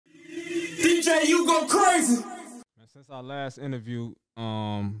Hey, you go crazy. Since our last interview,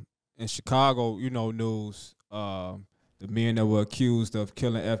 in Chicago, news, the men that were accused of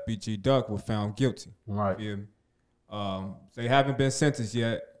killing FBG DUCK were found guilty. Right. You feel me? They haven't been sentenced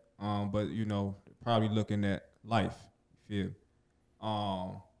yet, but probably looking at life. You feel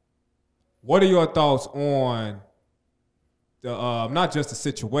me? What are your thoughts on the not just the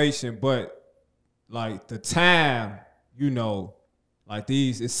situation, but like the time, like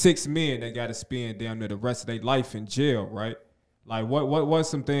it's 6 men that got to spend damn near the rest of their life in jail, right? Like what's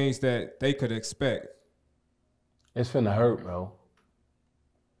some things that they could expect? It's finna hurt, bro.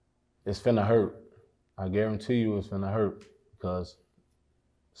 It's finna hurt. I guarantee you it's finna hurt because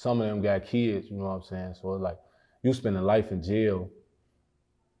some of them got kids, you know what I'm saying? So it's like you spending life in jail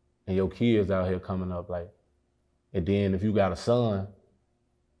and your kids out here coming up like, and then if you got a son,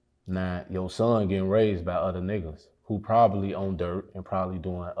 now your son getting raised by other niggas who probably on dirt and probably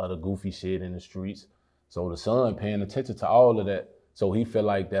doing other goofy shit in the streets. So the son paying attention to all of that. So he feel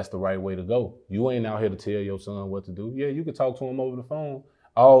like that's the right way to go. You ain't out here to tell your son what to do. Yeah, you can talk to him over the phone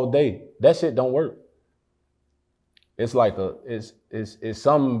all day. That shit don't work. It's like it's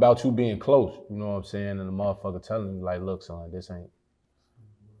something about you being close, you know what I'm saying? And the motherfucker telling you like, look, son, this ain't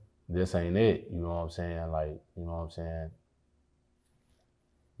it, you know what I'm saying? Like, you know what I'm saying?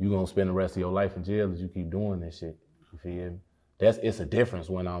 You gonna spend the rest of your life in jail as you keep doing this shit. You feel me? It's a difference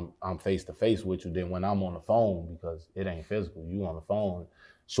when I'm face to face with you than when I'm on the phone because it ain't physical. You on the phone,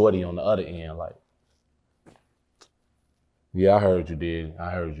 shorty on the other end, like, yeah, I heard you did.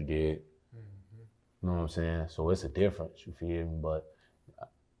 Mm-hmm. You know what I'm saying? So it's a difference, you feel me? But,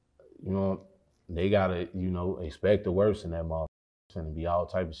 they gotta, expect the worst in that motherfucker. There's finna be all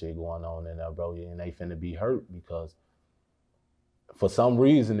type of shit going on in there, bro, and they finna be hurt because for some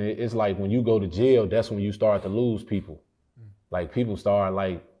reason, it's like when you go to jail, that's when you start to lose people. Like people start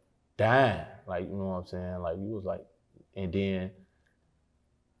like dying, like, you know what I'm saying? Like you was like, and then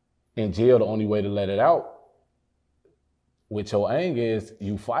in jail, the only way to let it out with your anger is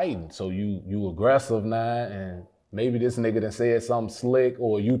you fighting. So you aggressive now, and maybe this nigga done said something slick,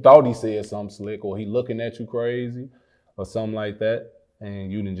 or you thought he said something slick, or he looking at you crazy, or something like that,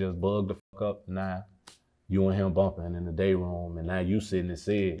 and you done just bugged the fuck up. Now you and him bumping in the day room, and now you sitting and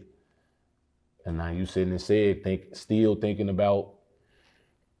said. And now you sitting and said, still thinking about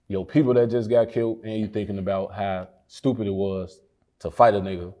your people that just got killed, and you thinking about how stupid it was to fight a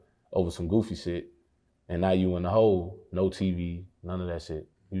nigga over some goofy shit. And now you in the hole, no TV, none of that shit.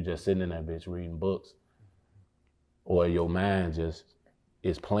 You just sitting in that bitch reading books. Or your mind just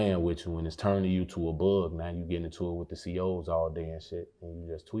is playing with you and it's turning you to a bug. Now you getting into it with the COs all day and shit, and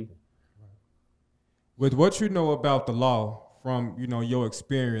you just tweaking. With what you know about the law from, your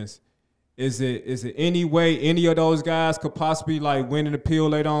experience, is it any way any of those guys could possibly like win an appeal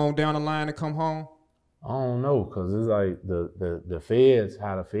later on down the line and come home? I don't know, cause it's like the feds,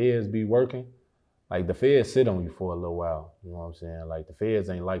 how the feds be working. Like the feds sit on you for a little while, you know what I'm saying? Like the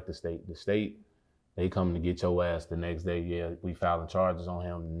feds ain't like the state. The state, they come to get your ass the next day. Yeah, we filing charges on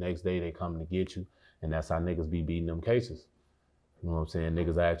him. The next day they come to get you, and that's how niggas be beating them cases. You know what I'm saying?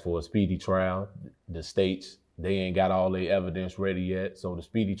 Niggas ask for a speedy trial. The states, they ain't got all their evidence ready yet. So the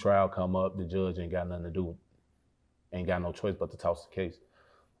speedy trial come up, the judge ain't got nothing to do. Ain't got no choice but to toss the case.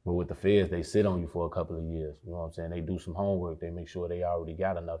 But with the feds, they sit on you for a couple of years. You know what I'm saying? They do some homework. They make sure they already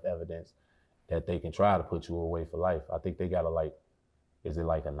got enough evidence that they can try to put you away for life. I think they got is it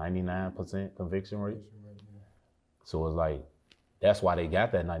like a 99% conviction rate? So it's like, that's why they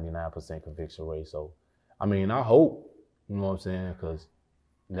got that 99% conviction rate. So, I mean, I hope, you know what I'm saying? Because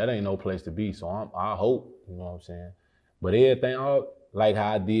that ain't no place to be. So I hope, you know what I'm saying? But everything, like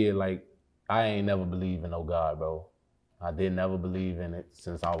how I did, like, I ain't never believed in no God, bro. I didn't ever believe in it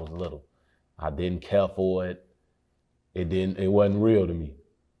since I was little. I didn't care for it. It wasn't real to me.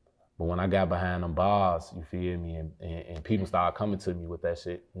 But when I got behind them bars, you feel me, and people started coming to me with that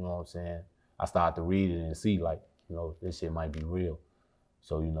shit, you know what I'm saying? I started to read it and see like, this shit might be real.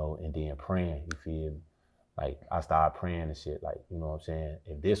 So, and then praying, you feel me? Like, I started praying and shit, like, you know what I'm saying?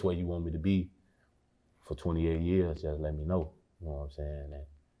 If this way you want me to be for 28 years, just let me know, you know what I'm saying? And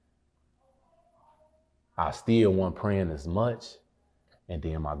I still wasn't praying as much. And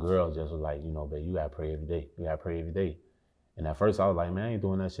then my girl just was like, babe, you gotta pray every day. You gotta pray every day. And at first I was like, man, I ain't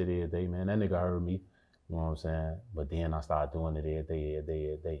doing that shit every day, man. That nigga heard me, you know what I'm saying? But then I started doing it every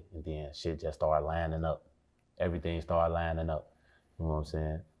day. And then shit just started lining up. Everything started lining up, you know what I'm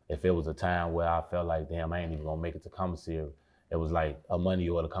saying? If it was a time where I felt like, damn, I ain't even gonna make it to commissary, it was like a money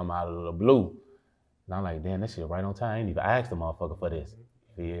order come out of the blue. And I'm like, damn, that shit right on time. I ain't even asked the motherfucker for this.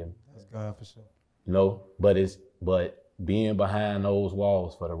 You feel me? That's God for sure. But being behind those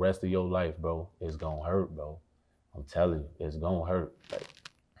walls for the rest of your life, bro, it's gonna hurt, bro. I'm telling you, it's gonna hurt. Like,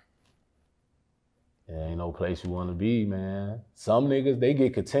 it ain't no place you wanna be, man. Some niggas, they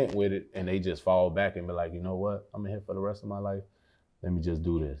get content with it and they just fall back and be like, you know what? I'm in here for the rest of my life. Let me just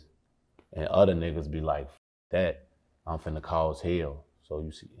do this. And other niggas be like, that, I'm finna cause hell. So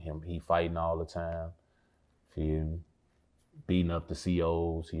you see him, he fighting all the time. Feel me? Beating up the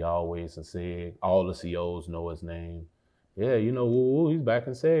COs. He always in SEG. All the COs know his name. Yeah, you know, woo, he's back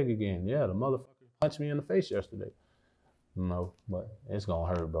in SEG again. Yeah, the motherfucker punched me in the face yesterday. You know, but it's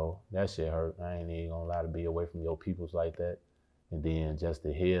gonna hurt, bro. That shit hurt. I ain't even gonna lie, to be away from your peoples like that. And then just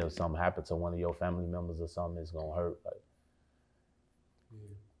to hear something happen to one of your family members or something, it's gonna hurt. Like,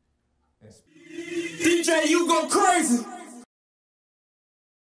 yeah. DJ, you go crazy.